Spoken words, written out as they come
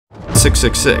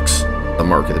666, the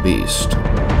mark of the beast.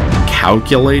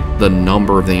 Calculate the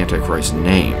number of the Antichrist's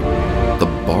name, the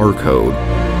barcode,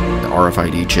 the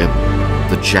RFID chip,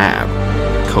 the jab,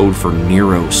 code for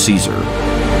Nero Caesar.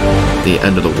 The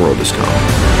end of the world is come.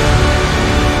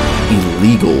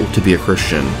 Illegal to be a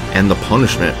Christian, and the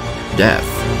punishment, death.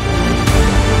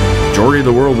 Majority of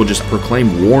the world will just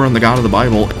proclaim war on the God of the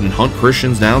Bible and hunt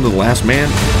Christians down to the last man.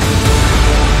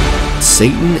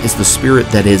 Satan is the spirit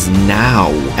that is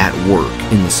now at work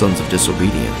in the sons of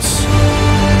disobedience.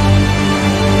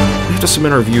 We have to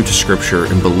submit our view to Scripture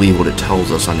and believe what it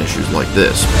tells us on issues like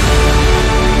this.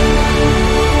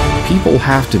 People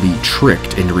have to be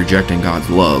tricked into rejecting God's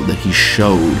love that He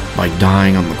showed by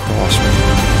dying on the cross.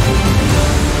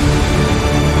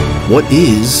 What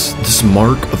is this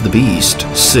mark of the beast,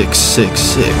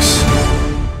 666?